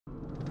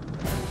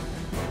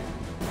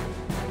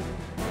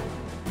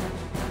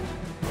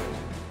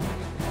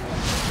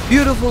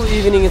Beautiful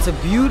evening, it's a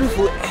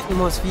beautiful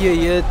atmosphere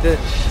here at the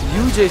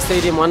UJ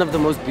Stadium, one of the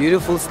most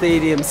beautiful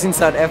stadiums in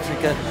South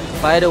Africa.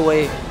 By the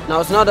way, now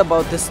it's not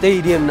about the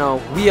stadium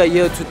now, we are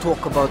here to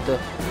talk about the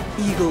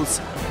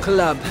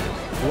Eaglesclub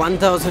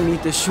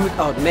 1000-meter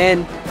shootout.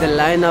 Man, the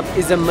lineup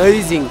is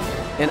amazing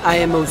and I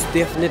am most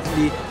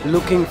definitely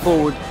looking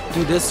forward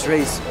to this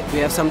race. We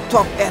have some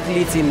top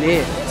athletes in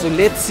there, so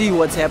let's see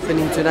what's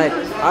happening tonight.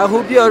 I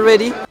hope you are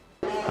ready.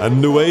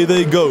 And away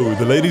they go.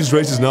 The ladies'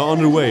 race is now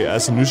underway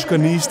as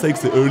Anuscha takes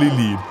the early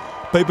lead.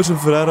 Pypers and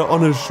Ferreira on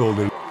her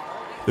shoulder.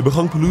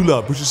 Lebogang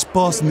Phalula pushes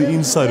past on the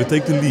inside to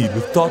take the lead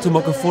with Thato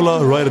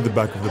Makhafola right at the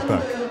back of the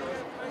pack.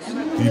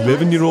 The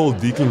 11-year-old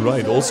Decland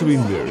Wright also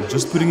in there,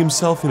 just putting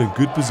himself in a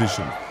good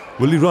position.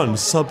 Will he run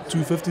sub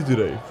 250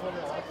 today?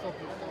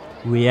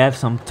 We have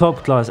some top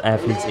class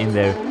athletes in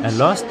there. A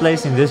last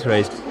place in this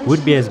race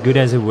would be as good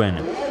as a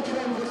win.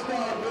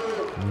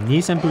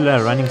 Nice and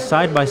Phalula running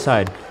side by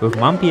side with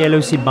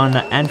Mamphielo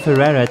Sibanda and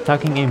Ferreira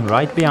tucking in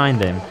right behind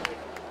them.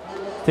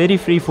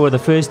 33 for the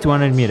first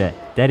 200 meter.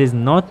 That is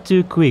not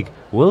too quick.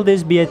 Will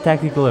this be a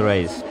tactical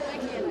race?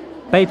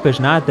 Pypers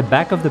now at the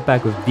back of the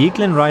pack with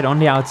Decland Wright on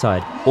the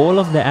outside. All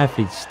of the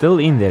athletes still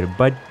in there,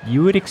 but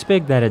you would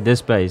expect that at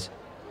this pace.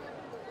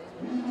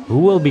 Who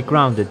will be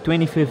crowned the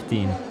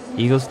 2015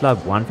 Eaglesclub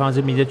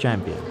 1000-meter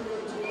champion?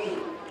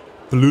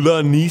 Phalula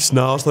and Nice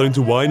now starting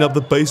to wind up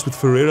the pace with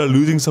Ferreira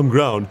losing some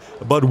ground.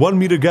 About 1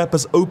 meter gap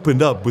has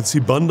opened up with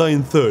Sibanda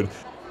in third.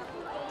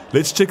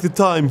 Let's check the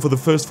time for the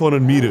first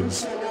 400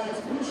 meters.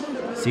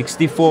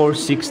 64,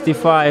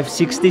 65,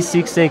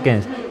 66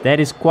 seconds. That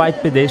is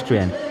quite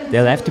pedestrian.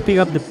 They'll have to pick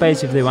up the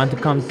pace if they want to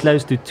come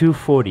close to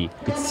 240.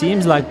 It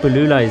seems like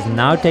Phalula is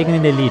now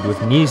taking the lead with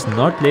Nice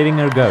not letting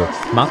her go.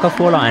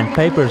 Makhafola and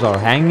Pypers are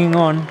hanging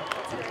on.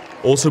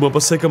 Also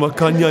Mapaseka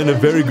Makhanya in a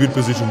very good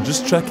position,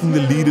 just tracking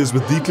the leaders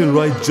with Decland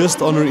Wright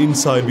just on her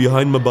inside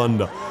behind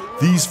Mabanda.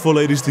 These four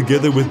ladies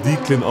together with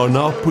Decland are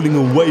now pulling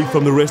away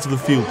from the rest of the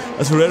field.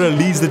 As Ferreira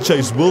leads the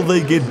chase, will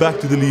they get back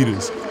to the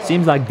leaders?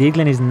 Seems like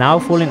Decland is now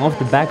falling off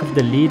the back of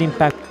the leading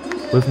pack,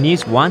 with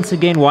Nice once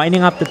again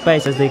winding up the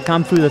pace as they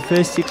come through the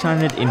first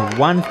 600 in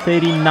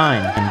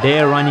 1:39, and they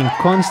are running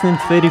constant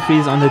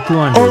 33s on the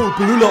 200. Oh,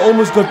 Phalula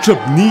almost got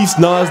tripped. Nice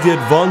now has the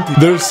advantage.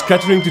 They're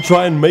scattering to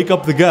try and make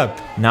up the gap.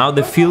 Now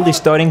the field is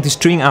starting to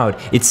string out.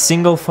 It's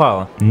single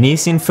file.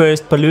 Nice in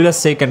first, Phalula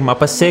second,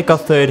 Mapaseka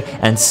third,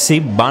 and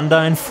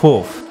Sibanda in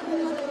fourth.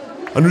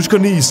 Anuscha,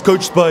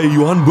 coached by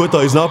Johan Botha,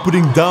 is now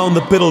putting down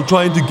the pedal,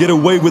 trying to get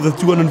away with the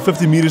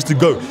 250 meters to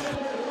go.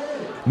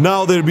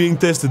 Now they're being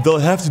tested. They'll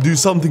have to do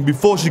something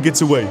before she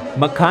gets away.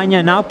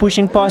 Makhanya now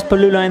pushing past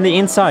Phalula in the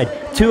inside.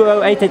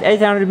 2:08 at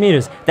 800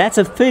 meters. That's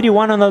a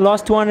 31 on the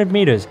last 200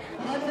 meters.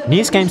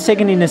 Nice came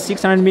second in the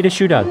 600 meter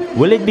shootout.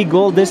 Will it be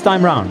gold this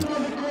time round?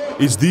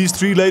 It's these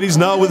three ladies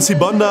now with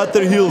Sibanda at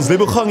their heels.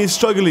 Lebogang is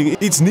struggling.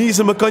 It's Nice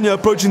and Makhanya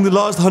approaching the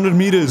last 100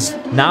 meters.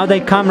 Now they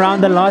come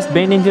round the last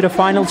bend into the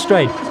final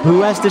straight.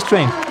 Who has the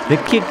strength? The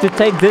kick to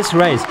take this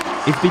race.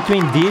 It's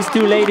between these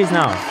two ladies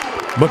now.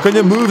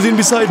 Makhanya moves in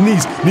beside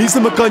Nice. Nice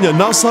and Makhanya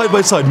now side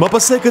by side.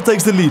 Mapaseka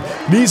takes the lead.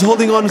 Nice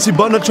holding on,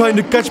 Sibanda trying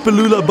to catch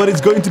Phalula, but it's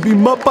going to be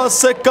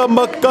Mapaseka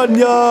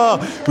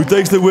Makhanya who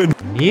takes the win.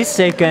 Nice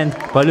second,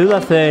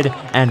 Phalula third,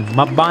 and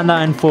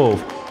Mabanda in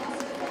fourth.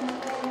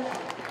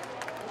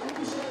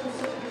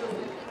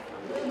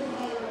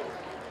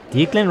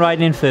 Decland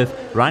Wright in fifth,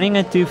 running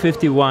at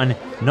 2:51,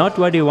 not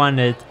what he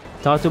wanted.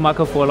 Thato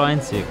Makhafola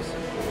in sixth.